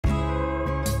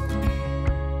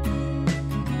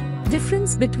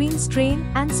Difference between strain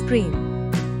and sprain.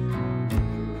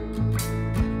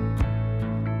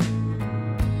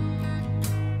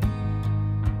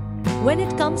 When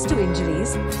it comes to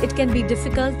injuries, it can be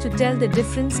difficult to tell the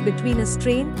difference between a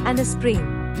strain and a sprain.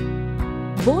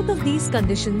 Both of these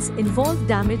conditions involve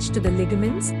damage to the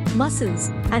ligaments, muscles,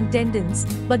 and tendons,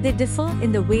 but they differ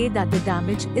in the way that the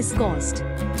damage is caused.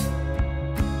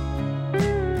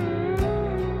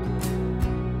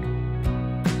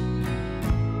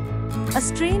 A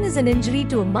strain is an injury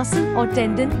to a muscle or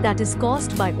tendon that is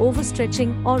caused by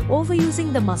overstretching or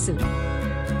overusing the muscle.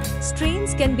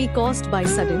 Strains can be caused by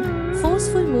sudden,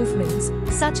 forceful movements,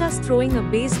 such as throwing a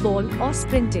baseball or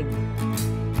sprinting.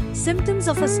 Symptoms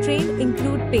of a strain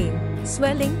include pain,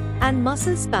 swelling, and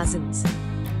muscle spasms.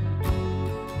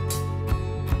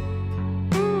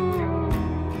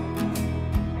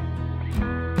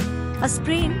 A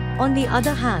sprain, on the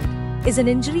other hand, is an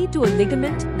injury to a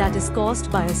ligament that is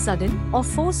caused by a sudden or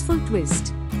forceful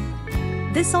twist.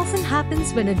 This often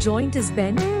happens when a joint is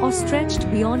bent or stretched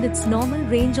beyond its normal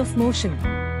range of motion.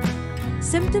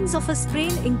 Symptoms of a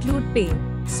sprain include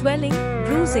pain, swelling,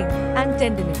 bruising, and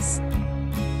tenderness.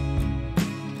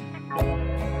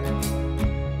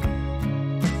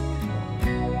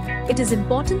 It is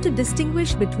important to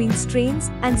distinguish between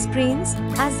strains and sprains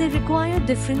as they require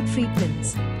different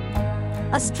treatments.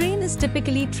 A strain is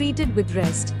typically treated with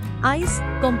rest, ice,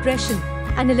 compression,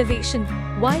 and elevation,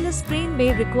 while a sprain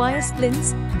may require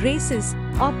splints, braces,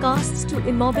 or casts to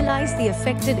immobilize the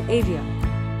affected area.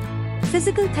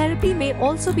 Physical therapy may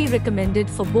also be recommended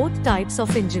for both types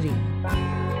of injury.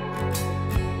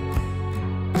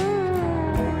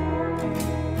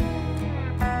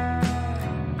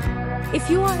 If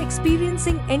you are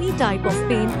experiencing any type of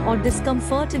pain or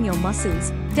discomfort in your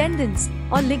muscles, tendons,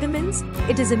 or ligaments,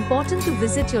 it is important to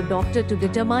visit your doctor to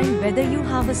determine whether you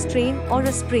have a strain or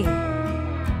a sprain.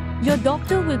 Your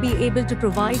doctor will be able to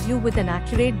provide you with an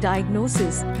accurate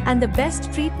diagnosis and the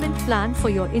best treatment plan for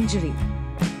your injury.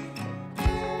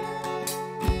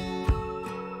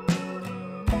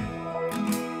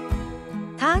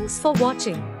 Thanks for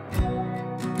watching.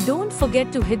 Don't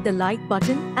forget to hit the like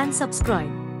button and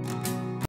subscribe.